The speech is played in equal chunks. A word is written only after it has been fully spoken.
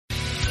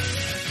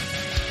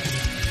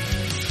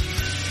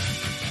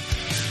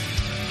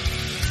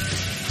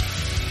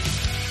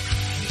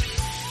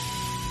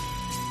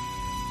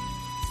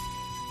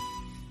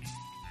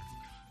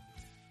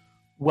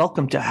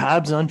Welcome to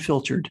Habs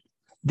Unfiltered.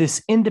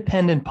 This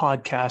independent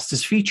podcast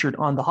is featured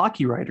on the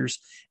Hockey Writers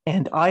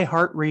and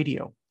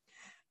iHeartRadio,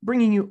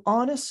 bringing you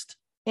honest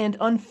and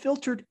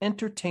unfiltered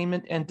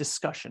entertainment and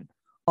discussion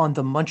on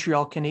the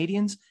Montreal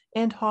Canadiens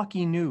and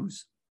hockey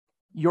news.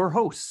 Your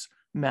hosts,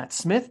 Matt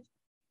Smith,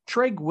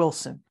 Treg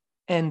Wilson,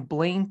 and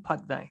Blaine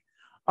Putney,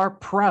 are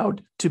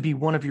proud to be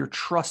one of your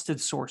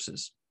trusted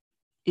sources.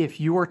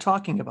 If you are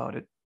talking about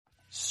it,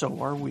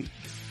 so are we.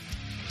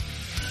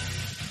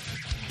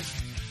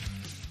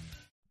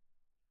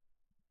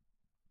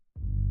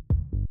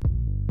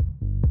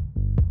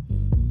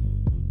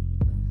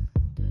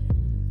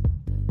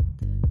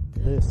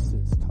 This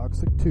is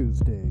Toxic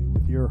Tuesday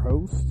with your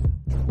host,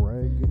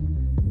 Treg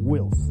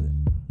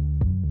Wilson.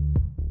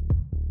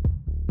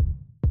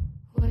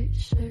 White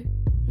shirt,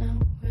 now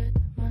red,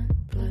 my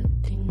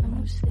bloody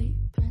nose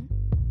sleeping.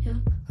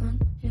 You're on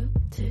your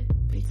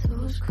tippy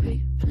toes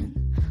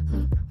creeping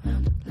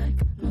around like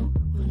no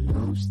one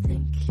knows.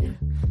 Think you're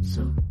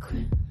so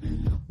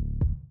criminal.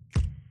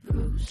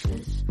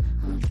 Bruises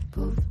on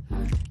both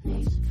my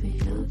knees for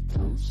you.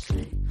 Don't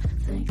say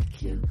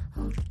thank you.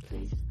 Oh,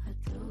 please,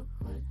 I do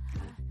what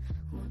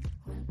I want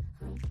when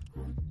I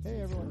want.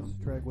 Hey everyone, it's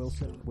Treg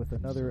Wilson with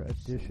another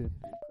edition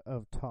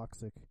of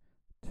Toxic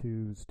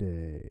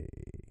Tuesday.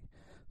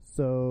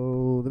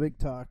 So the big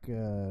talk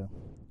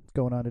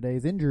going on today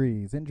is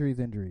injuries.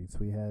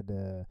 We had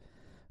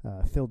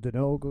Phil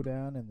Deneau go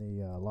down in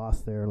the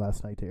loss there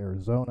last night to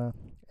Arizona,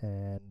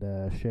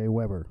 and Shea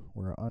Weber.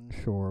 We're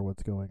unsure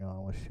what's going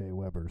on with Shea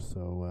Weber,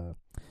 so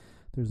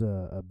there's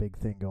a big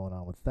thing going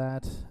on with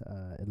that.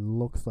 It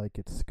looks like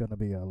it's going to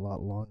be a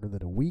lot longer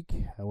than a week.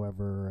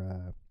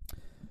 However,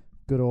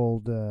 good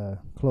old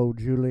Claude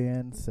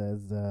Julien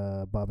says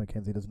Bob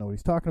McKenzie doesn't know what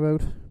he's talking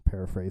about.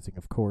 Paraphrasing,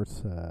 of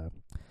course.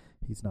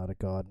 He's not a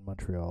god in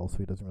Montreal, so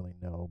he doesn't really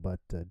know. But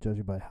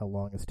judging by how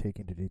long it's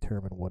taking to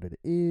determine what it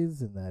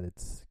is and that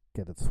it's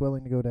get its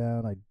swelling to go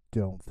down, I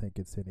don't think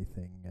it's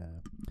anything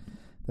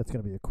that's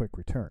going to be a quick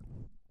return.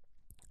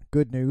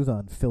 Good news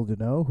on Phil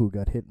Deneau, who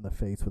got hit in the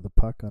face with a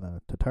puck on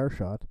a Tatar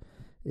shot,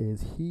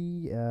 is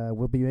he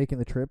will be making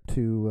the trip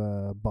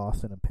to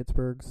Boston and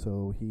Pittsburgh,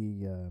 so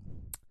he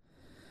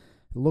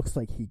looks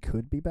like he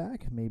could be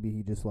back. Maybe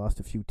he just lost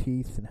a few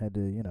teeth and had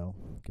to,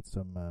 get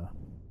some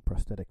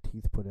prosthetic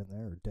teeth put in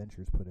there or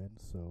dentures put in.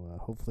 So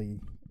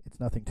hopefully it's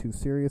nothing too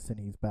serious and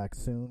he's back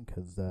soon,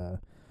 because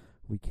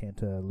we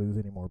can't lose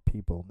any more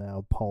people.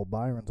 Now, Paul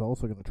Byron's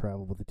also going to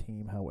travel with the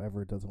team.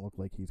 However, it doesn't look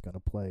like he's going to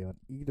play on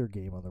either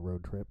game on the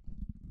road trip.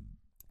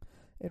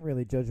 And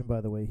really, judging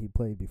by the way he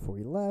played before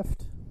he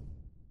left,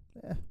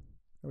 are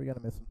we going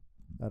to miss him?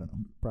 I don't know.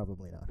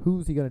 Probably not.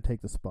 Who's he going to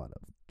take the spot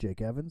of?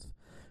 Jake Evans,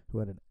 who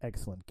had an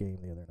excellent game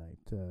the other night.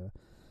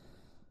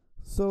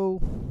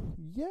 So,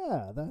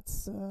 yeah,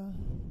 that's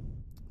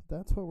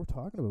what we're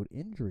talking about.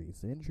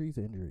 Injuries.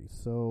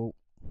 So,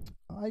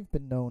 I've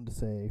been known to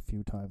say a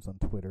few times on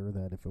Twitter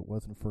that if it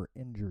wasn't for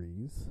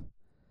injuries,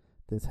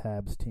 this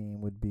Habs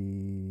team would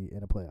be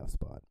in a playoff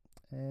spot.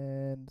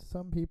 And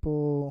some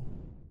people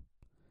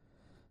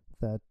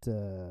that,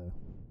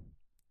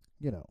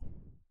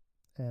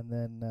 and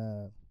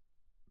then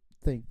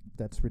think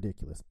that's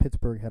ridiculous.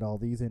 Pittsburgh had all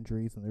these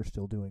injuries and they're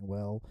still doing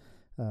well.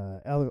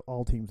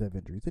 All teams have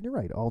injuries. And you're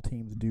right, all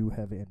teams do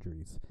have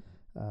injuries.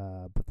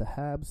 But the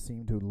Habs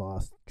seem to have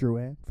lost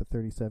Drouin for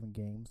 37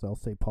 games. I'll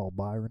say Paul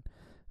Byron,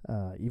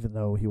 even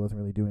though he wasn't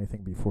really doing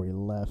anything before he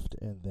left.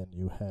 And then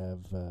you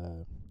have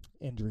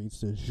injuries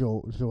to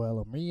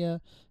Joel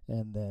Armia,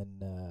 and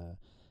then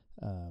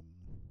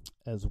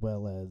as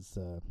well as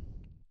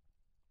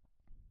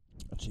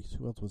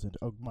who else was in?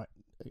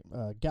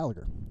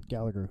 Gallagher,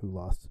 who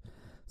lost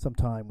some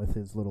time with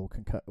his little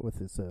I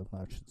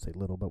shouldn't say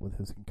little, but with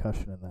his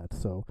concussion and that.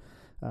 So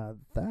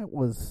that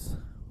was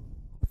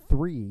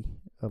three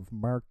of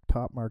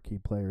top marquee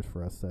players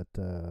for us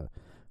that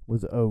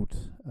was out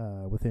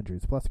with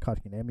injuries. Plus,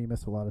 Kotkaniemi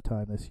missed a lot of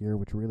time this year,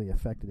 which really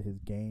affected his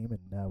game, and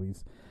now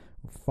he's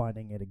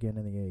finding it again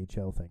in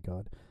the AHL, thank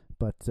God.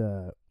 But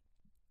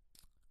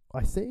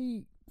I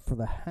say for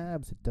the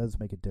Habs, it does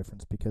make a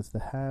difference, because the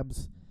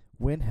Habs,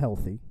 when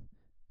healthy,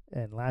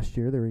 and last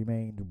year they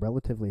remained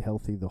relatively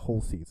healthy the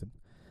whole season,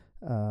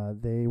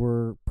 they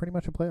were pretty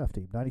much a playoff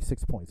team.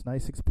 96 points.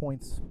 96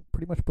 points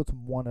pretty much puts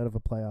them one out of a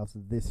playoffs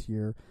this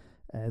year,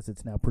 as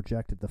it's now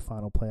projected the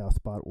final playoff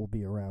spot will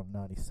be around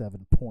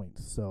 97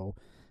 points. So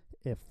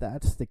if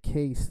that's the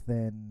case,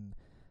 then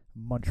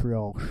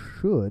Montreal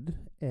should,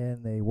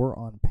 and they were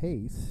on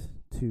pace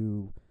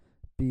to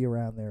be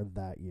around there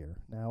that year.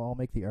 Now, I'll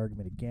make the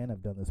argument again.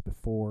 I've done this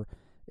before.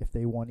 If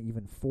they won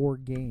even 4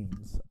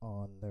 games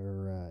on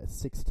their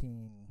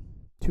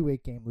 2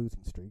 8-game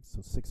losing streaks, so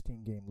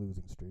 16-game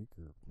losing streak,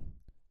 or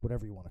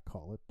whatever you want to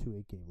call it, 2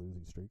 8-game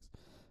losing streaks,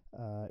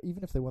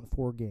 even if they won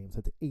 4 games,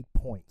 that's 8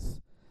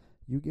 points.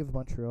 You give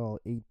Montreal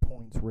 8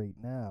 points right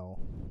now,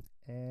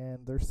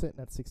 and they're sitting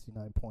at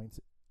 69 points,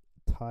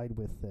 tied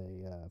with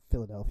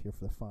Philadelphia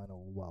for the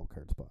final wild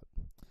card spot.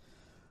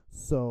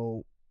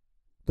 So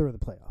they're in the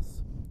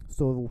playoffs.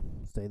 So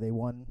say they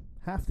won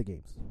half the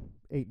games,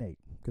 8-8.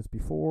 Because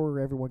before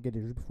everyone get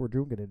injured, before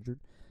Drew get injured,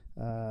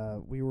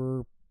 we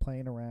were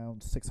playing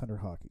around 600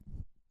 hockey.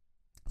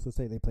 So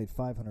say they played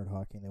 500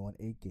 hockey and they won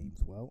 8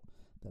 games. Well,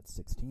 that's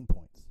 16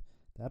 points.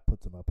 That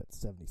puts them up at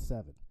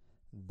 77.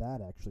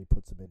 That actually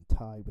puts them in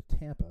tie with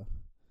Tampa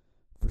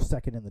for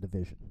second in the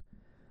division.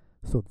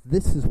 So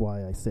this is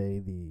why I say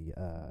the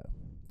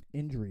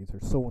injuries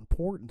are so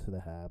important to the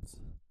Habs,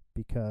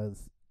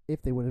 because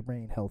if they would have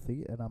remained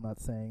healthy, and I'm not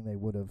saying they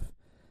would have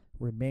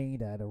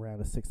remained at around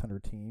a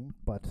 600 team,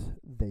 but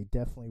they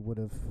definitely would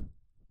have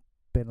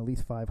been at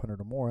least 500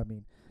 or more. I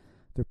mean,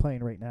 they're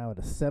playing right now at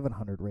a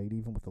 700 rate,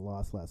 even with the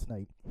loss last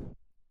night.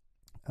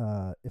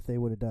 If they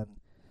would have done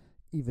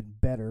even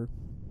better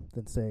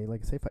than, say,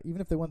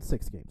 even if they won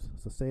 6 games.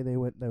 So say they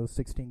went those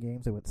 16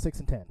 games, they went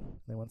 6-10.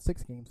 They won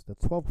 6 games,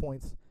 that's 12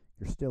 points.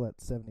 You're still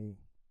at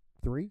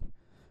 73.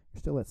 You're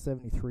still at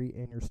 73,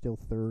 and you're still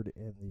third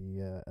in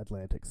the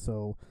Atlantic.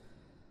 So,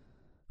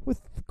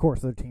 with, of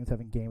course, other teams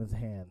having games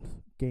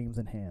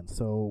in hand.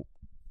 So,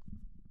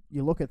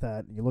 you look at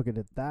that, and you look at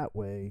it that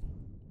way,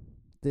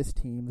 this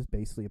team is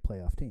basically a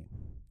playoff team.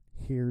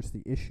 Here's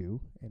the issue,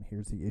 and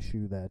here's the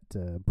issue that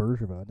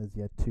Bergevin is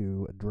yet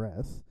to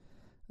address.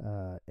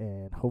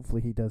 And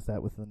hopefully he does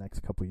that within the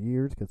next couple of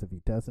years, because if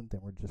he doesn't,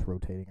 then we're just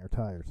rotating our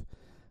tires.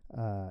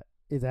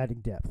 Is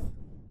adding depth.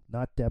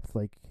 Not depth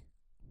like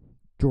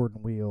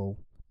Jordan Wheel,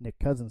 Nick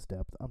Cousins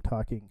depth. I'm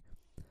talking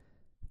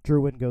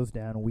Drouin goes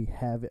down, and we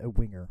have a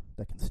winger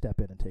that can step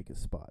in and take his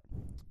spot.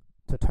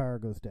 Tatar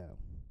goes down,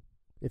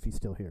 if he's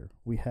still here.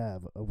 We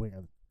have a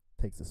winger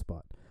that takes his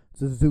spot.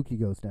 Suzuki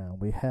goes down.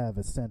 We have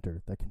a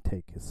center that can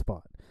take his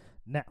spot.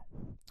 Now,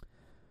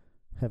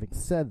 having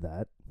said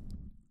that,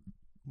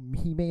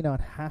 he may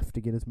not have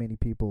to get as many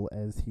people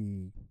as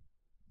he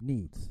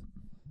needs.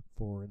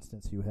 For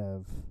instance, you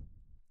have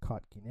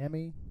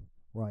Kotkaniemi,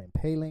 Ryan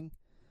Poehling,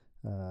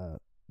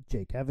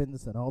 Jake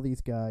Evans, and all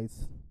these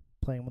guys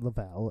playing with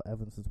Laval.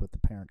 Evans is with the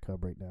parent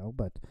club right now,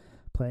 but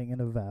playing in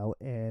Laval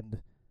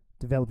and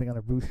developing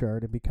under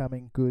Bouchard and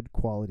becoming good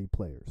quality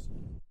players.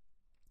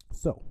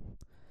 So,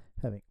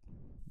 we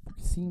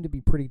seem to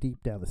be pretty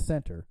deep down the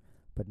center,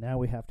 but now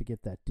we have to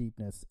get that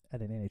deepness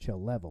at an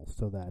NHL level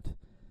so that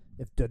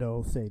if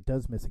Danault, say,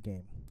 does miss a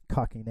game,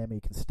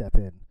 Kotkaniemi can step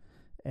in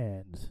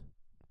and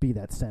be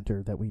that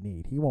center that we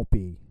need. He won't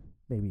be,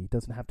 maybe he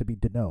doesn't have to be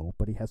Danault,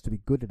 but he has to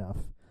be good enough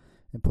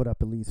and put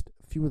up at least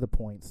a few of the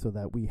points so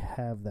that we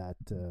have that,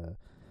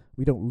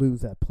 we don't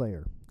lose that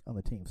player on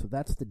the team. So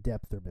that's the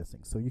depth they're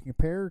missing. So you can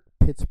compare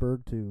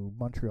Pittsburgh to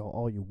Montreal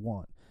all you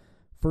want.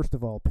 First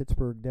of all,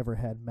 Pittsburgh never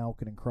had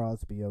Malkin and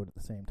Crosby out at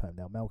the same time.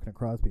 Now, Malkin and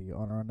Crosby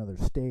are on another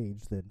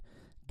stage than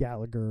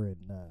Gallagher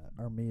and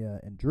Armia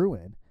and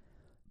Drouin.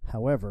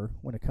 However,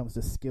 when it comes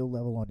to skill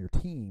level on your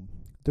team,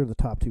 they're the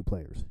top 2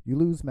 players. You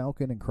lose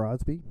Malkin and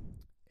Crosby,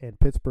 and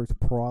Pittsburgh's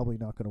probably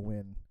not going to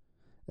win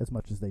as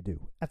much as they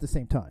do. At the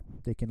same time,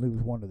 they can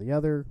lose one or the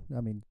other.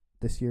 I mean,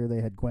 this year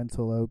they had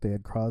Guentzel out, they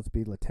had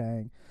Crosby,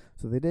 Letang,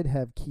 so they did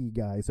have key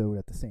guys out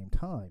at the same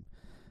time.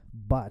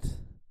 But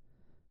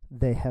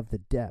they have the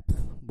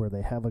depth where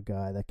they have a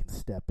guy that can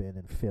step in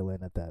and fill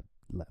in at that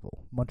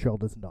level. Montreal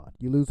does not.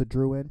 You lose a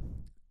Drouin,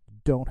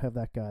 don't have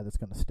that guy that's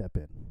going to step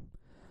in.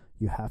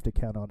 You have to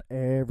count on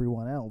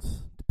everyone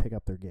else to pick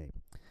up their game.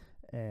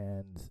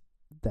 And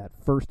that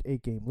first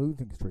 8-game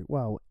losing streak,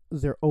 well, it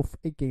was their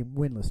 8-game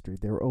winless streak.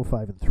 They were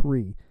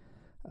 0-5-3.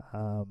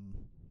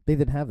 They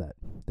didn't have that.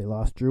 They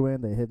lost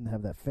Drouin. They didn't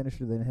have that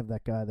finisher. They didn't have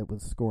that guy that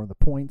was scoring the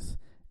points,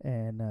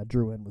 and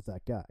Drouin was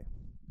that guy.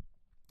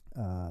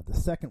 The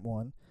second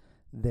one,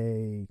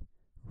 they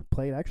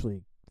played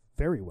actually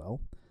very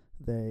well.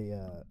 They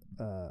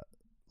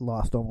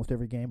lost almost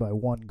every game by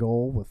 1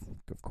 goal with,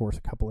 of course,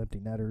 a couple empty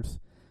netters.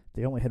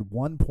 They only had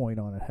 1 point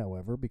on it,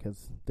 however,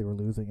 because they were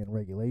losing in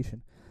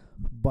regulation.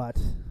 But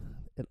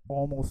it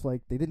almost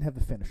like they didn't have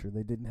the finisher.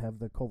 They didn't have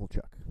the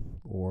Kovalchuk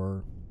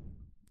or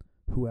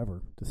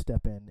whoever to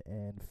step in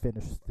and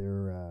finish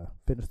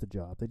the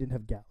job. They didn't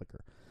have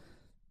Gallagher.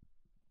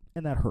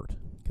 And that hurt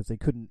because they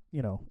couldn't,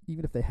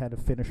 even if they had a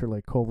finisher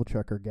like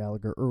Kovalchuk or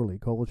Gallagher early,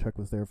 Kovalchuk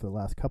was there for the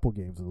last couple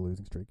games of the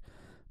losing streak.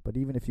 But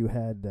even if you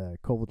had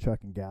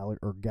Kovalchuk and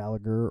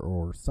Gallagher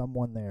or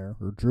someone there,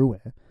 or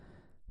Drouin,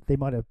 they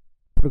might have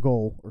put a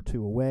goal or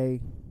 2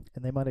 away,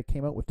 and they might have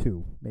came out with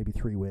 2, maybe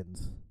 3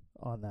 wins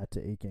on that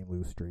 8-game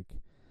lose streak.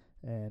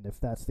 And if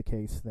that's the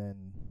case,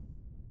 then,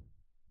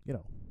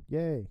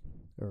 yay,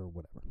 or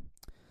whatever.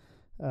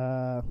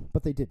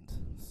 But they didn't.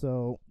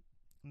 So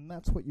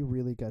that's what you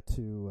really got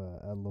to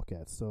look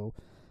at. So,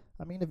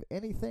 I mean, if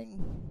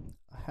anything,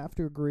 I have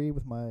to agree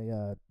with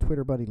my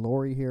Twitter buddy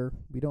Lori here.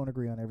 We don't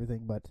agree on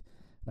everything, but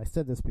I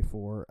said this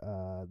before,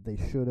 they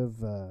should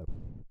have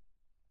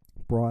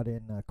brought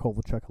in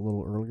Kovalchuk a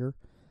little earlier.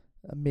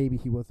 Maybe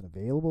he wasn't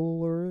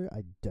available earlier.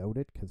 I doubt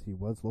it because he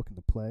was looking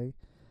to play.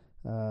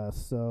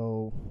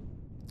 So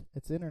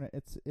it's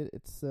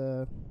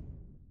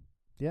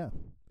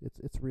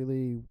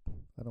really,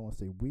 I don't want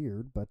to say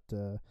weird, but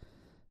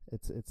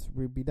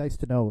it'd be nice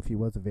to know if he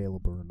was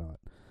available or not.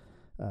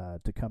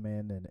 to come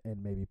in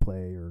and maybe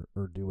play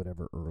or do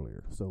whatever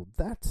earlier. So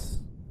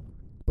that's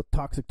what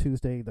Toxic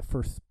Tuesday, the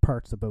first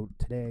part's about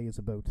today, is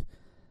about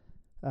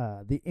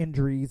the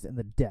injuries and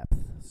the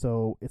depth.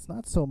 So it's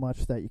not so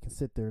much that you can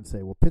sit there and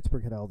say, well,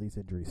 Pittsburgh had all these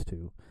injuries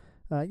too.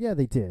 Yeah,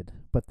 they did,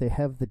 but they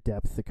have the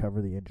depth to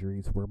cover the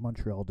injuries where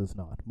Montreal does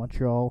not.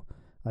 Montreal,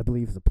 I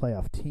believe, is a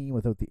playoff team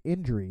without the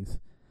injuries.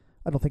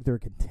 I don't think they're a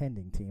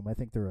contending team. I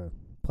think they're a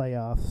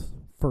playoffs,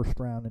 first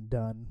round and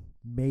done,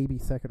 maybe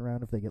second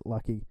round if they get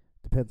lucky.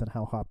 Depends on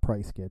how hot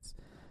Price gets.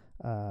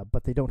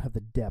 But they don't have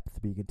the depth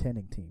to be a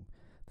contending team.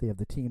 They have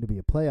the team to be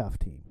a playoff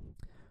team.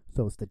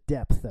 So it's the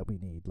depth that we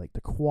need, like the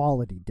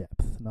quality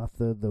depth, not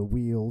the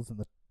wheels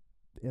and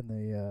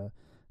the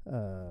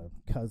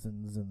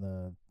Cousins and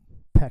the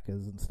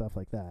Pekkas and stuff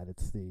like that.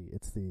 It's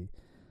the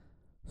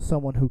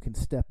someone who can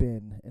step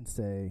in and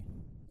say,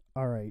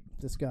 all right,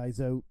 this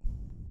guy's out,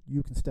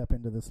 you can step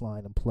into this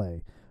line and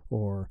play.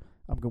 Or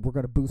we're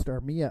going to boost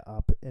Armia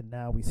up, and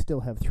now we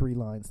still have 3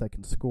 lines that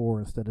can score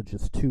instead of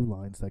just 2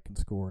 lines that can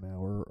score now,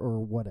 or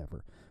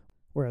whatever.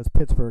 Whereas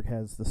Pittsburgh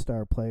has the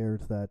star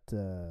players that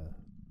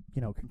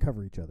can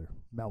cover each other.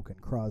 Malkin,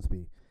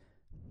 Crosby,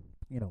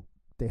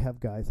 they have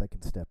guys that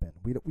can step in.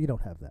 We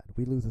don't have that.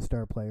 We lose a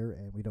star player,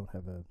 and we don't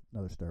have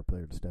another star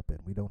player to step in.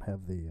 We don't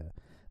have the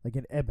like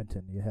in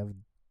Edmonton, you have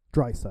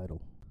Draisaitl,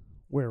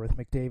 where with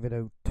McDavid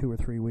out 2 or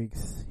 3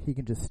 weeks, he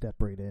can just step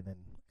right in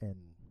and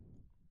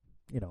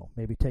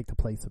maybe take the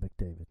place of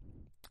McDavid.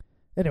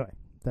 Anyway,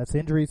 that's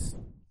injuries.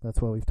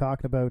 That's what we've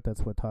talked about.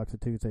 That's what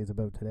Toxic Tuesday is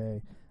about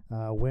today.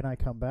 When I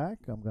come back,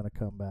 I'm going to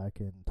come back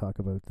and talk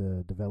about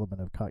the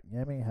development of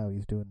Kotkaniemi, how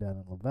he's doing down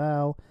in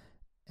Laval,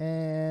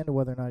 and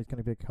whether or not he's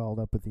going to get called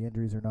up with the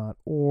injuries or not,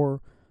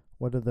 or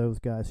whether those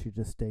guys should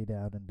just stay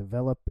down and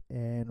develop,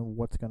 and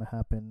what's going to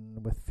happen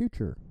with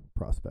future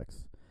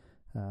prospects.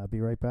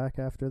 Be right back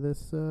after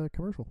this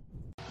commercial.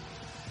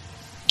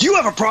 Do you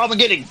have a problem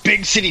getting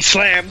big city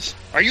slams?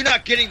 Are you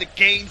not getting the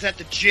gains at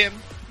the gym?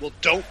 Well,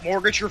 don't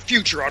mortgage your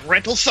future on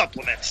rental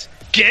supplements.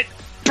 Get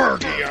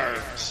Bergie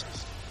Arms.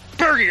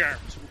 Bergie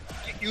Arms will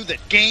get you the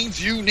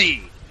gains you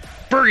need.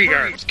 Bergie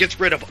Arms gets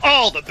rid of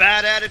all the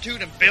bad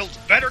attitude and builds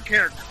better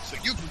character so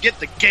you can get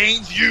the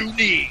gains you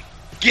need.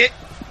 Get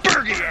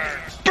Bergie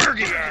Arms.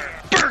 Bergie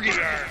Arms.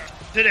 Bergie Arms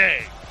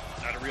today.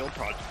 Not a real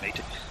product.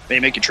 May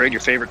make you trade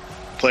your favorite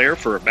player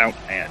for a mount,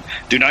 and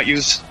do not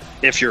use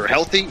if you're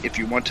healthy. If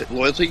you want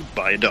loyalty,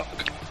 buy a dog.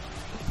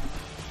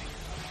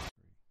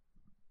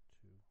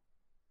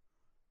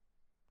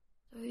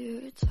 So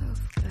you're a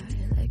tough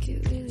guy, like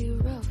it really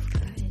rough guy.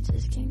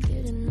 Just can't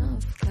get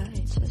enough guy,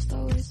 just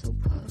always so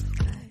puff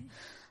guy.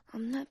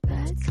 I'm that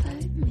bad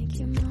type, make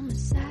your mama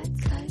sad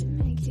type,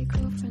 make your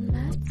girlfriend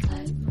mad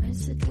type, might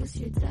seduce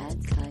your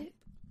dad type.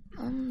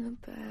 I'm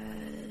the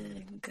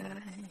bad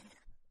guy.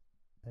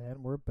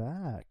 And we're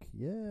back.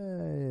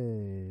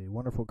 Yay.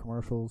 Wonderful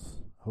commercials.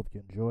 Hope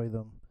you enjoy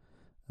them.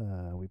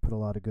 We put a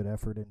lot of good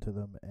effort into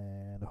them,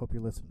 and I hope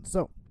you're listening.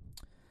 So,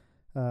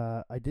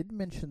 I did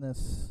mention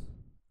this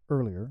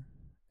earlier,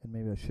 and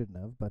maybe I shouldn't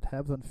have, but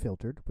Habs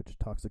Unfiltered, which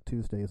Toxic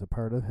Tuesday is a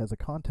part of, has a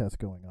contest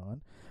going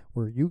on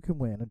where you can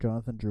win a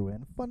Jonathan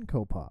Drouin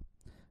Funko Pop.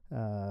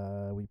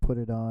 We put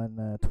it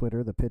on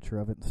Twitter, the picture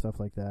of it and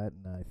stuff like that,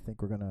 and I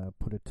think we're going to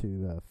put it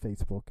to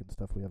Facebook and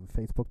stuff. We have a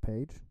Facebook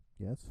page.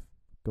 Yes.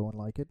 Go and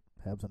like it,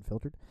 Habs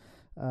Unfiltered.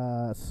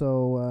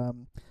 So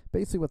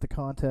basically what the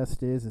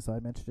contest is I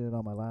mentioned it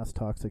on my last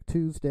Toxic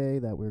Tuesday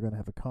that we're going to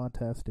have a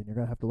contest, and you're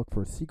going to have to look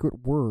for a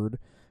secret word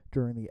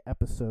during the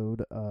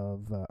episode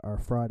of our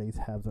Friday's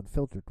Habs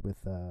Unfiltered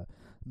with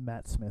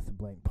Matt Smith and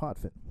Blaine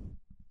Potvin.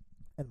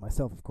 And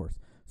myself, of course.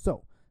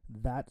 So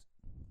that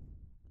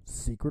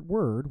secret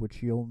word,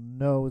 which you'll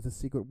know is a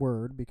secret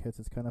word because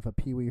it's kind of a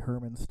Pee Wee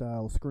Herman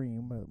style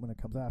scream when it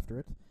comes after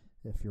it,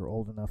 if you're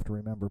old enough to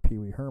remember Pee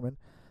Wee Herman.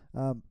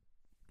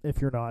 If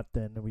you're not,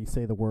 then we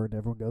say the word and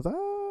everyone goes,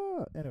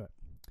 ah! Anyway,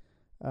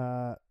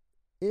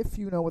 if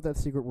you know what that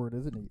secret word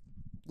is and you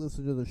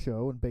listen to the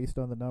show, and based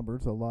on the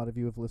numbers, a lot of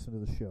you have listened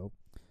to the show,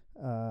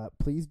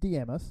 please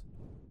DM us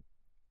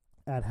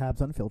at Habs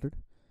Unfiltered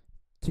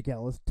to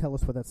tell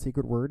us what that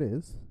secret word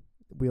is.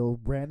 We'll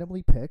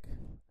randomly pick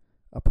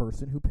a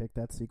person who picked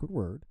that secret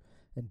word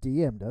and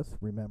DM'd us.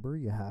 Remember,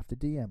 you have to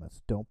DM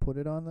us. Don't put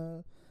it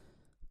out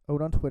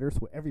on Twitter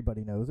so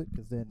everybody knows it,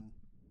 because then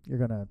you're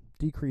going to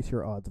decrease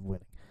your odds of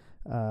winning.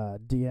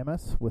 DM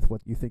us with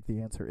what you think the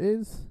answer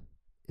is.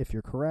 If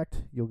you're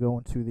correct, you'll go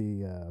into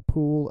the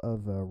pool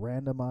of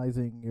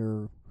randomizing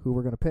who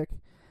we're going to pick,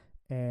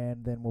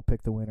 and then we'll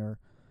pick the winner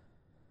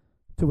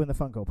to win the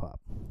Funko Pop.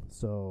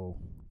 So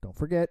don't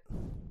forget,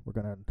 we're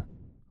going to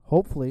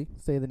hopefully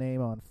say the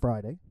name on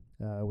Friday.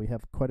 We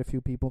have quite a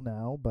few people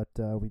now, but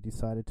we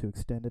decided to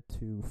extend it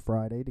to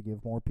Friday to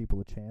give more people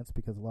a chance,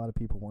 because a lot of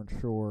people weren't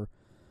sure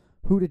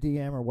who to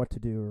DM or what to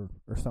do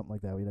or something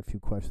like that. We had a few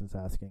questions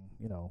asking,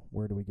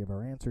 where do we give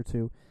our answer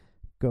to?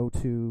 Go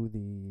to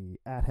the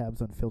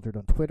 @Habs Unfiltered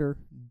on Twitter,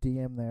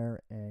 DM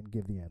there, and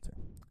give the answer.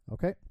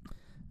 Okay?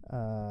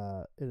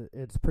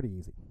 It's pretty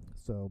easy.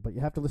 So, but you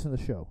have to listen to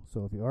the show.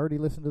 So if you already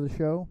listened to the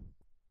show,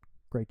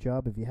 Great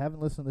job. If you haven't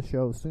listened to the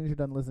show, as soon as you're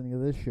done listening to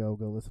this show,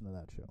 go listen to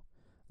that show.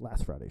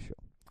 Last Friday's show.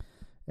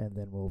 And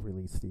then we'll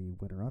release the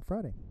winner on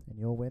Friday. And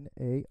you'll win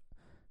a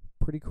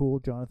pretty cool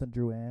Jonathan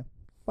Drouin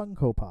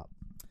Funko Pop.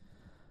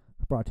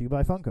 Brought to you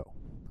by Funko,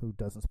 who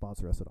doesn't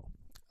sponsor us at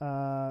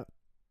all.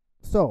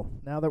 So,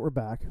 now that we're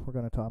back, I'm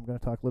going to talk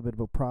a little bit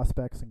about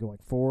prospects and going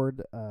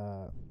forward.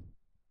 The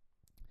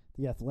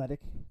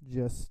Athletic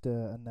just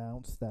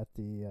announced that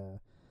the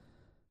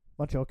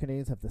Montreal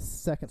Canadiens have the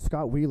second,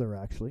 Scott Wheeler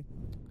actually,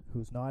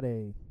 who's not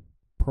a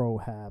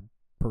pro-Hab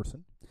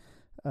person.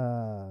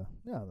 I'm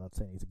not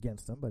saying he's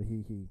against them, but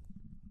he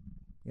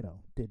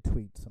did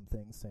tweet some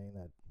things saying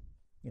that,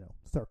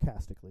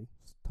 sarcastically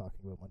talking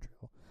about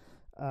Montreal.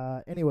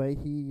 Anyway,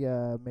 he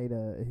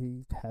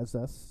has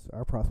us,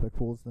 our prospect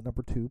pool is the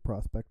number 2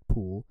 prospect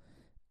pool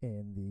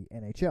in the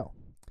NHL.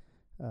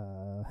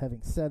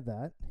 Having said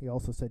that, he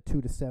also said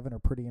 2 to 7 are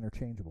pretty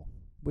interchangeable,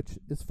 which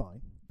is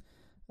fine.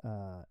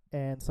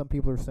 And some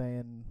people have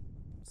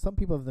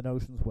the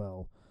notions,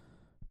 well,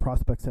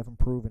 prospects haven't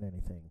proven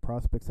anything.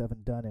 Prospects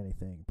haven't done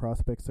anything.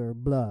 Prospects are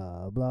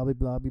blah, blah, blah,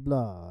 blah, blah,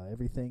 blah.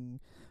 Everything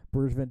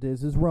Bergevin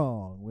is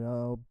wrong.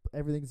 Well,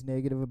 everything's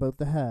negative about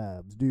the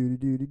Habs. Do.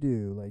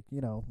 Like,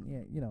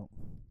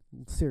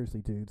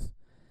 seriously, dudes.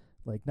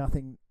 Like,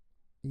 nothing.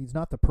 He's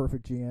not the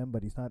perfect GM,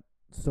 but he's not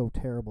so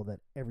terrible that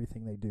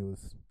everything they do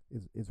is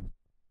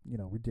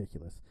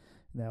ridiculous.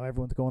 Now,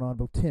 everyone's going on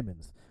about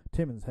Timmins.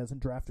 Timmins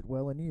hasn't drafted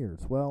well in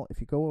years. Well,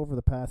 if you go over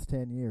the past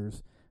 10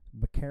 years,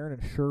 McCarron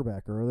and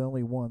Sherbeck are the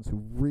only ones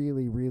who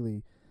really,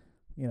 really,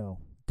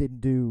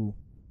 didn't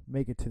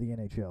make it to the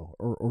NHL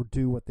or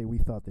do what we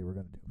thought they were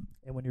going to do.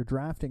 And when you're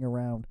drafting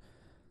around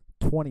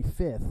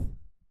 25th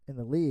in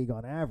the league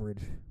on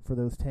average for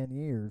those 10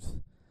 years,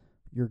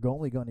 you're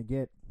only going to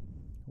get,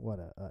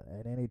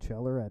 an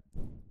NHLer at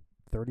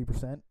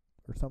 30%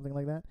 or something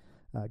like that.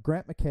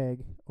 Grant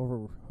McKegg,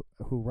 who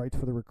writes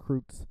for the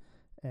Recruits,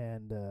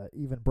 and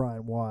even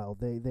Brian Wild,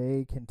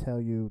 they can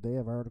tell you, they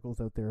have articles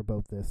out there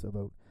about this,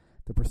 about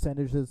the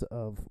percentages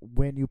of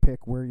when you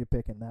pick, where you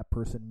pick, and that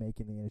person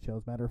making the NHL.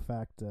 As a matter of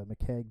fact,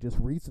 McKegg just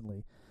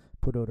recently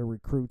put out a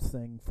Recruits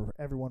thing for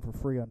everyone for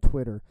free on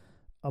Twitter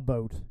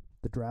about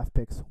the draft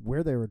picks,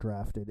 where they were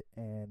drafted,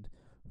 and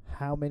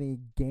how many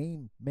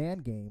man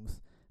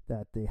games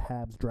that the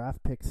Habs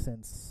draft picks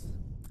since,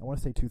 I want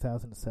to say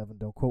 2007,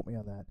 don't quote me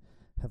on that,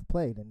 have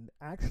played. And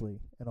actually,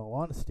 in all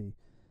honesty,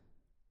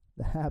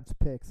 the Habs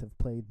picks have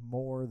played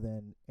more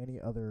games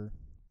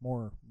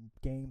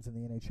in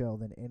the NHL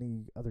than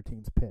any other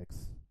team's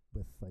picks,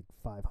 with like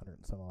 500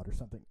 and some odd or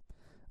something.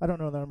 I don't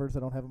know the numbers, I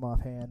don't have them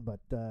offhand,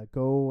 but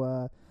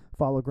go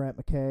follow Grant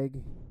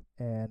McKegg,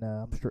 and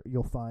I'm sure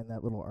you'll find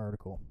that little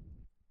article.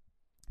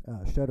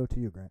 Shout out to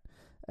you, Grant.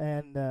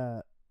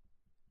 And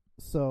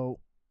so,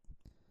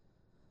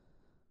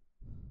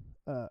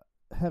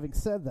 having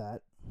said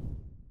that,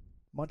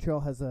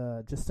 Montreal has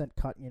just sent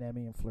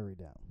Kotkaniemi and Fleury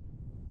down.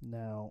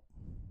 Now,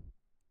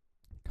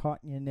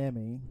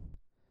 Kotkaniemi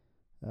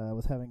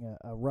was having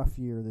a rough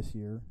year this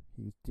year.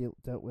 He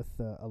dealt with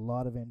a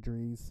lot of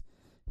injuries.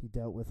 He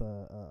dealt with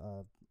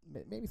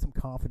maybe some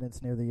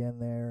confidence near the end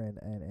there,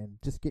 and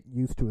just getting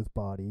used to his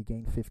body. He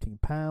gained 15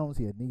 pounds.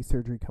 He had knee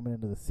surgery coming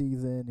into the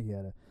season. He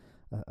had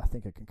I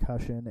think a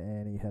concussion,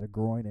 and he had a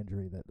groin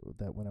injury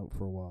that went out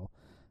for a while.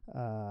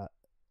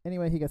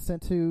 Anyway, he got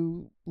sent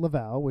to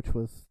Laval, which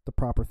was the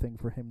proper thing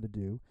for him to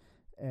do,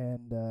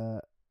 and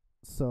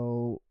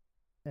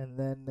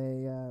then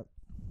they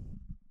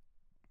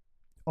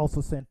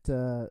also sent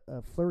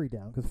Fleury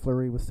down because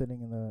Fleury was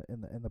sitting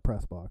in the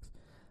press box.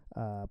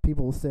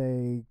 People will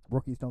say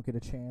rookies don't get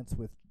a chance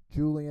with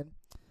Julian.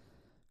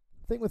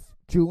 The thing with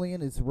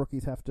Julian is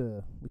rookies have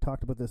to, we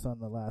talked about this on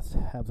the last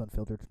Habs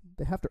Unfiltered,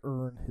 they have to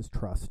earn his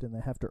trust, and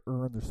they have to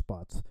earn their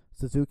spots.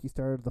 Suzuki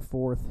started the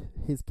fourth.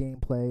 His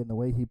gameplay and the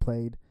way he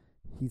played,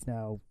 he's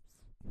now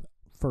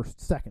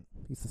second.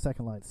 He's the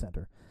second-line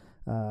center.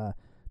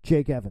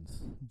 Jake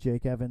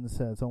Evans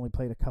has only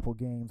played a couple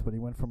games, but he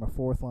went from a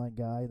fourth-line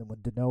guy. Then when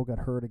Deneau got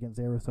hurt against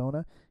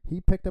Arizona,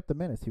 he picked up the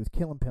minutes. He was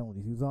killing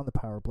penalties. He was on the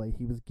power play.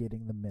 He was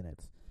getting the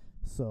minutes.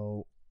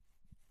 So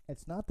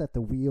it's not that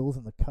the Wheels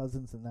and the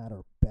Cousins and that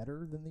are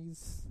better than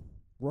these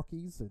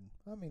rookies, and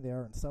I mean they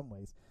are in some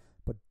ways,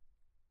 but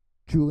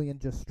Julian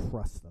just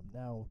trusts them.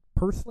 Now,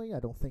 personally, I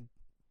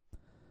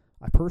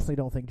personally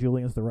don't think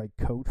Julian's the right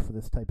coach for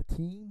this type of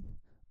team,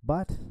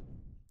 but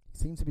he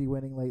seems to be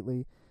winning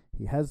lately.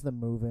 He has them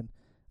moving.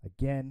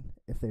 Again,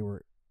 if they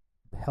were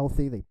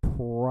healthy, they'd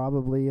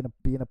probably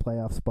be in a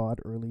playoff spot,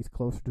 or at least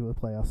closer to a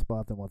playoff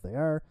spot than what they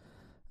are.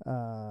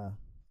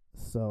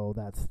 So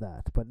that's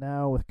that. But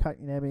now with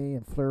Kotkaniemi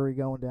and Fleury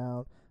going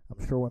down,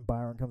 I'm sure when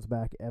Byron comes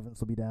back, Evans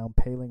will be down.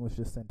 Paling was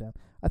just sent down.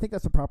 I think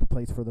that's the proper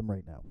place for them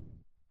right now.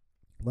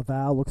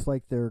 Laval looks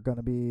like they're going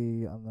to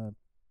be on the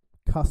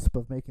cusp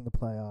of making the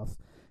playoffs.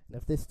 And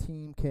if this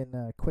team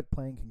can quit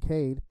playing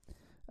Kincaid,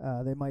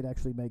 they might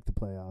actually make the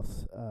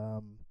playoffs.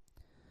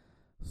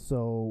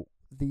 So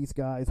these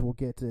guys will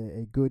get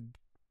a good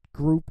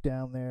group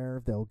down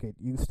there. They'll get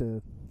used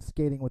to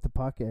skating with the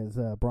puck, as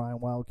Brian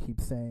Wild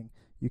keeps saying.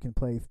 you can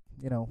play,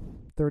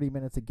 30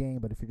 minutes a game,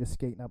 but if you're just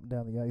skating up and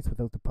down the ice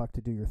without the puck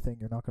to do your thing,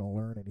 you're not going to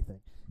learn anything.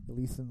 At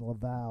least in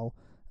Laval,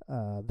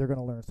 they're going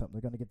to learn something.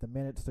 They're going to get the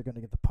minutes. They're going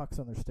to get the pucks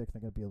on their stick.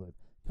 They're going to be able to.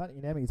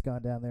 Kotkaniemi's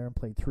gone down there and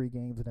played 3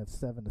 games and have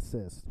 7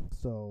 assists.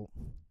 So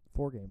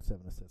 4 games,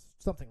 7 assists,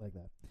 something like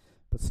that.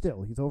 But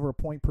still, he's over a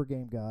point per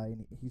game guy,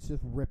 and he's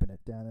just ripping it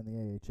down in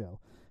the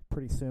AHL.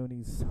 Pretty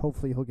soon,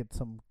 hopefully he'll get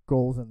some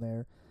goals in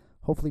there.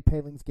 Hopefully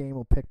Paling's game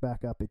will pick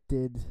back up. It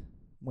did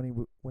when he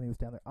was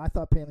down there. I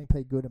thought Paling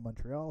played good in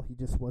Montreal. He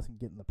just wasn't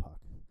getting the puck.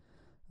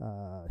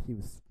 He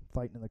was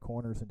fighting in the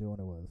corners and doing what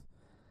it was.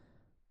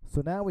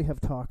 So now we have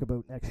talk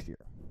about next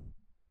year.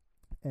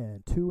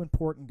 And 2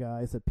 important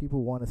guys that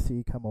people want to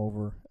see come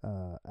over.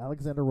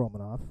 Alexander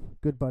Romanov,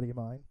 good buddy of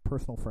mine,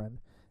 personal friend,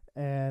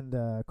 and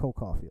Cole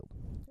Caulfield.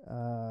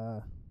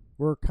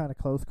 We're kind of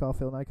close,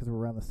 Caulfield and I, because we're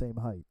around the same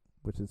height,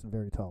 which isn't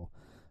very tall.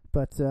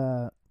 But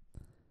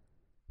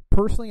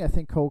personally, I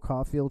think Cole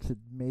Caulfield should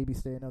maybe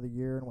stay another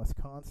year in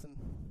Wisconsin.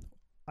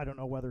 I don't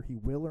know whether he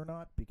will or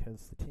not,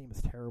 because the team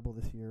is terrible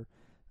this year.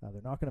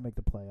 They're not going to make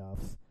the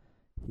playoffs.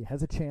 He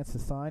has a chance to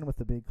sign with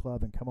the big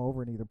club and come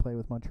over and either play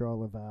with Montreal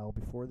or Laval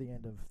before the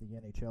end of the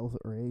NHL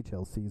or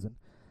AHL season.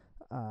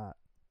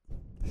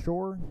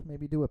 Sure,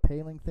 maybe do a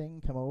Paling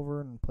thing, come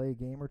over and play a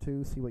game or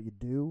 2, see what you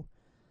do.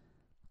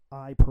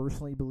 I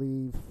personally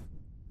believe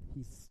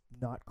he's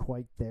not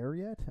quite there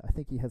yet. I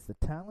think he has the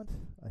talent.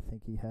 I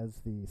think he has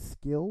the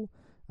skill.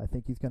 I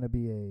think he's going to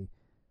be a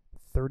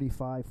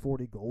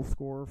 35-40 goal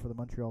scorer for the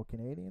Montreal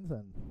Canadiens,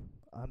 and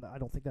I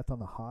don't think that's on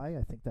the high.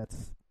 I think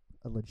that's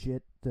a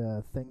legit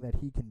thing that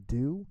he can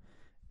do,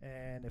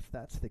 and if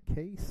that's the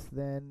case,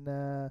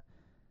 then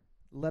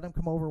let him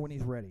come over when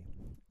he's ready.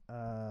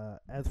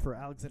 As for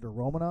Alexander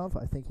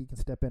Romanov, I think he can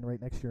step in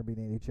right next year and be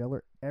an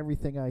AHLer.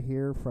 Everything I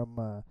hear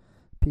from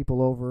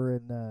people over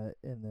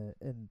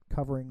in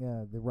covering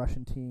the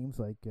Russian teams,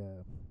 like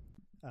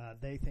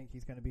they think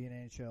he's going to be an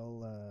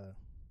NHL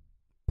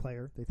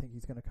player. They think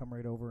he's going to come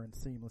right over and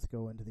seamless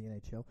go into the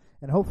NHL,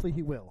 and hopefully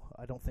he will.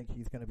 I don't think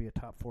he's going to be a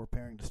top 4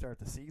 pairing to start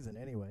the season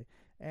anyway,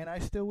 and I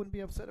still wouldn't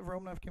be upset if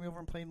Romanov came over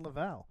and played in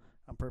Laval.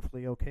 I'm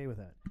perfectly okay with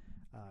that.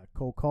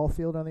 Cole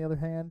Caulfield, on the other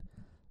hand,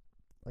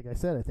 like I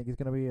said, I think he's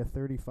going to be a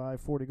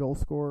 35-40 goal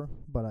scorer,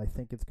 but I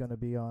think it's going to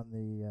be on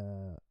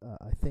the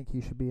I think he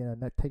should be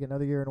take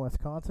another year in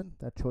Wisconsin.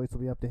 That choice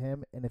will be up to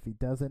him, and if he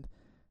doesn't,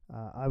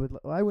 I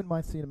wouldn't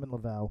mind seeing him in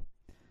Laval.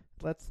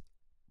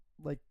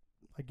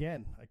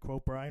 Again, I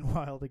quote Brian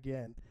Wilde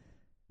again,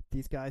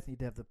 these guys need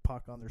to have the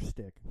puck on their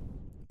stick.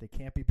 They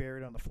can't be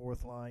buried on the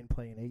 4th line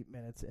playing 8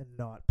 minutes and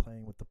not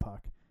playing with the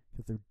puck,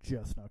 because they're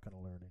just not going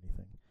to learn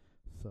anything.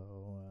 So,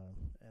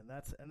 and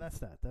that's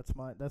that.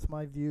 That's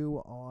my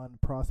view on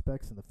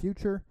prospects in the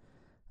future.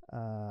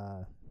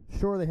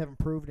 Sure, they haven't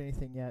proved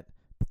anything yet,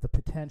 but the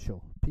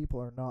potential. People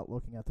are not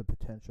looking at the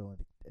potential, and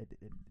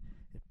it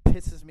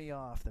pisses me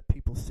off that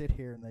people sit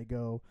here and they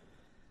go,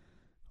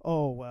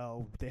 oh,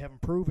 well, they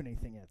haven't proven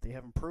anything yet. They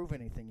haven't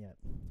proven anything yet.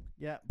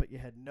 Yeah, but you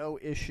had no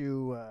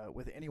issue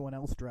with anyone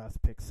else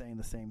draft picks saying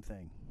the same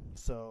thing.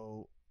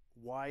 So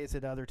why is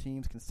it other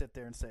teams can sit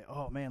there and say,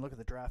 oh, man, look at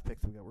the draft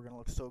picks we got. We're going to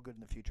look so good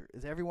in the future.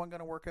 Is everyone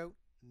going to work out?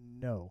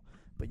 No.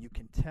 But you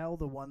can tell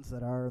the ones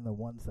that are and the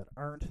ones that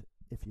aren't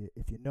if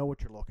you know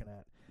what you're looking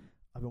at.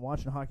 I've been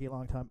watching hockey a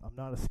long time. I'm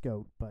not a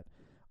scout, but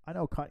I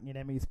know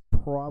Kotkaniemi's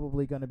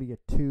probably going to be a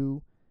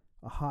 2,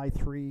 a high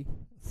 3,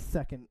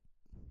 second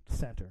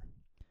center.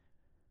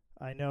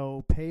 I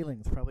know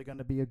Paling's probably going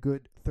to be a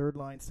good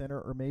 3rd-line center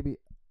or maybe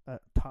a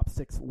top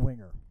 6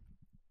 winger.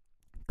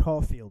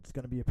 Caulfield's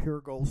going to be a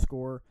pure goal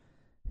scorer.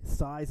 His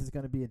size is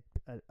going to be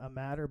a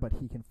matter, but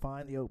he can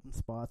find the open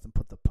spots and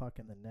put the puck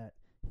in the net.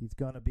 He's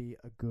going to be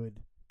a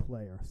good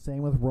player.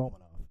 Same with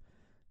Romanov.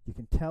 You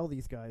can tell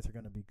these guys are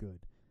going to be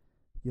good.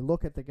 You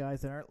look at the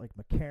guys that aren't, like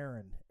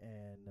McCarron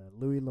and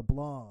Louis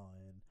LeBlanc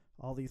and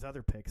all these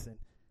other picks, and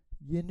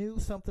you knew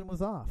something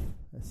was off.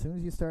 As soon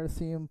as you started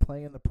seeing him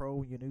play in the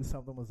pro, you knew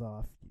something was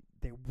off.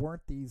 They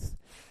weren't these,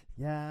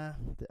 I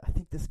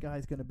think this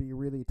guy's going to be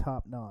really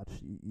top-notch.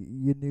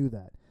 You knew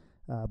that.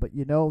 But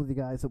you know the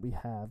guys that we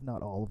have,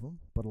 not all of them,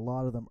 but a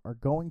lot of them are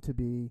going to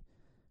be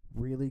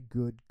really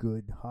good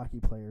hockey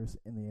players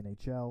in the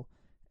NHL.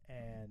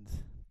 And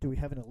do we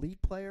have an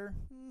elite player?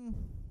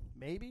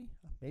 Maybe.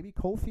 Maybe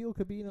Caulfield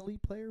could be an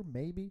elite player.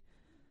 Maybe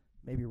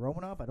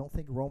Romanov. I don't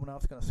think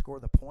Romanov's going to score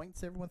the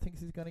points everyone thinks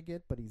he's going to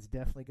get, but he's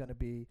definitely going to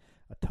be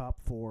a top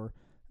 4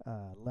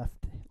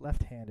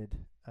 left-handed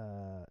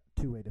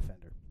 2-way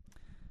defender.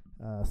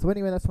 So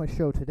anyway, that's my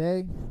show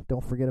today.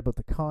 Don't forget about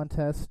the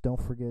contest.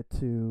 Don't forget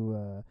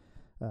to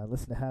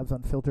listen to Habs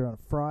Unfiltered on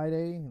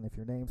Friday. And if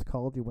your name's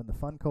called, you win the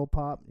Funko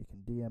Pop. You can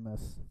DM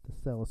us to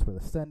tell us where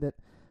to send it.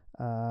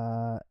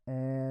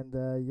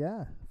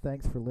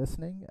 Thanks for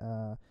listening.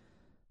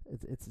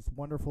 It's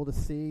wonderful to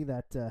see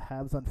that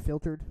Habs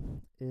Unfiltered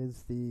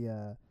is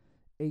the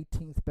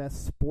 18th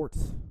best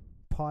sports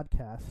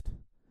podcast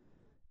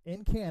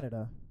in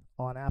Canada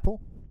on Apple.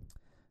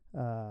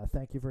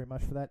 Thank you very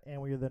much for that.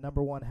 And we are the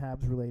 #1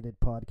 Habs-related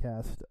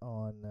podcast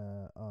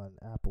on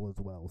Apple as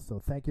well. So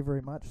thank you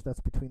very much. That's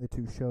between the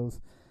two shows.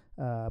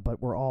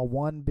 But we're all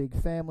one big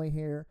family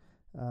here.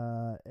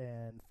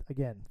 And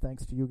again,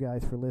 thanks to you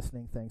guys for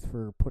listening. Thanks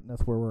for putting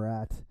us where we're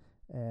at.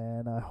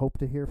 And I hope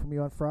to hear from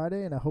you on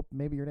Friday. And I hope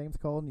maybe your name's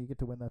called and you get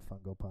to win that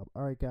Funko Pop.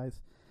 All right,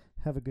 guys.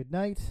 Have a good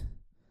night.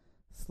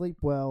 Sleep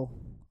well.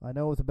 I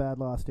know it was a bad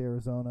loss to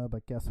Arizona,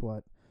 but guess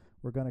what?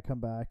 We're going to come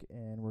back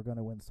and we're going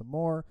to win some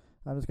more.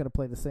 I'm just going to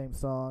play the same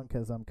song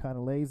because I'm kind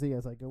of lazy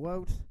as I go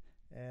out.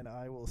 And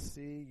I will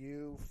see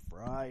you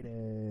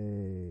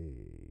Friday.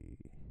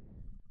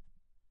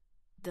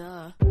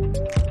 Duh.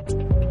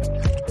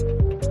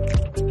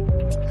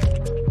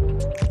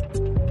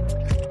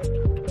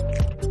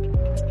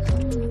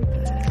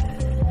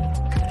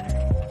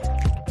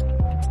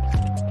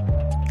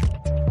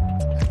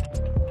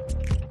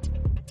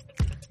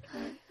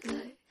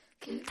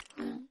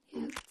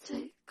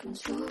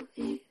 Control,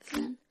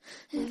 even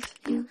if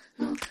you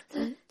know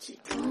that you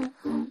don't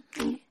own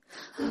me.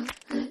 I'll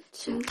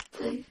let you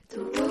play the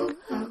role.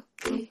 I'll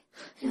be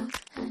your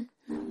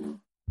animal.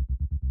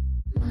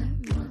 My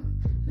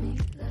mommy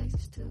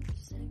likes to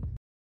sing.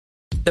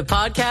 The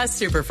Podcast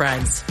Super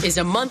Friends is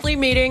a monthly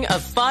meeting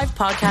of 5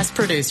 podcast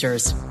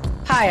producers.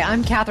 Hi,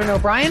 I'm Katherine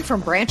O'Brien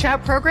from Branch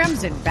Out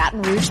Programs in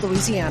Baton Rouge,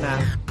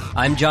 Louisiana.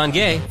 I'm John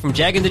Gay from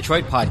Jag and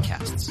Detroit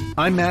Podcasts.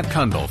 I'm Matt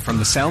Kundle from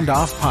the Sound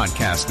Off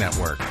Podcast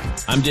Network.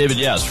 I'm David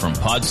Yaz from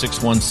Pod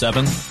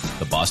 617,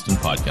 the Boston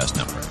Podcast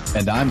Network.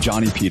 And I'm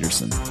Johnny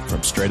Peterson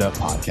from Straight Up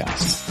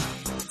Podcasts.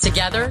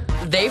 Together,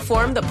 they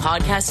form the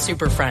Podcast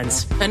Super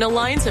Friends, an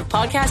alliance of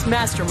podcast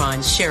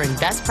masterminds sharing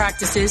best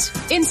practices,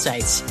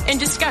 insights, and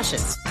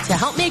discussions to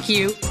help make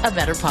you a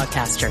better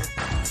podcaster.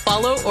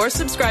 Follow or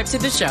subscribe to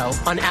the show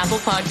on Apple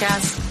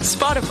Podcasts,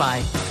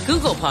 Spotify,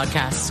 Google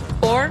Podcasts,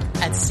 or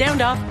at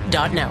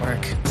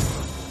soundoff.network.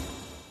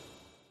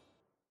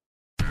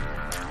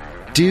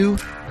 Do,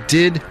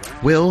 Did,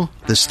 Will,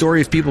 the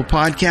Story of People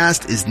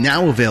podcast is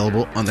now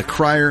available on the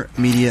Crier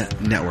Media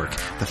Network.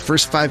 The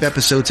first 5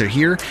 episodes are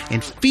here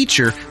and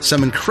feature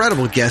some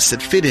incredible guests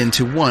that fit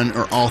into one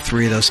or all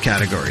 3 of those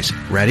categories.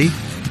 Ready?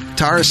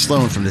 Tara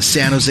Sloan from the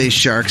San Jose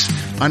Sharks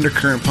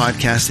Undercurrent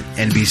podcast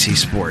at NBC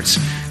Sports.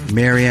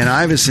 Marianne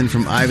Iveson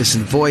from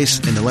Iveson Voice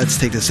and the Let's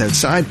Take This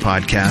Outside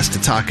podcast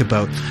to talk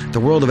about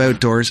the world of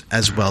outdoors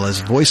as well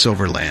as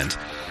voiceover land.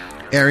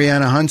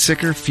 Ariana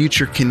Hunsicker,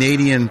 future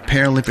Canadian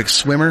Paralympic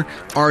swimmer,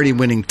 already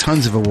winning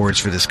tons of awards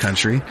for this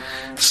country.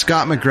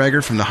 Scott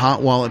McGregor from the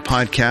Hot Wallet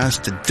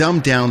podcast to dumb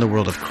down the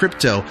world of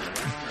crypto,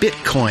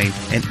 Bitcoin,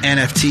 and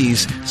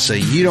NFTs so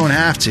you don't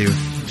have to.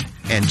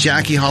 And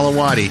Jackie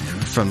Holowati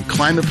from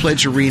Climate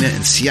Pledge Arena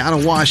in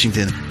Seattle,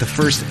 Washington, the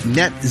first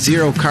net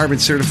zero carbon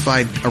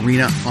certified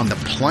arena on the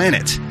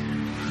planet.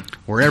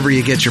 Wherever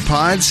you get your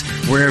pods,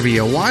 wherever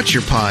you watch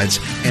your pods,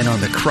 and on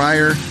the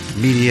Crier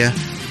Media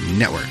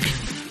Network.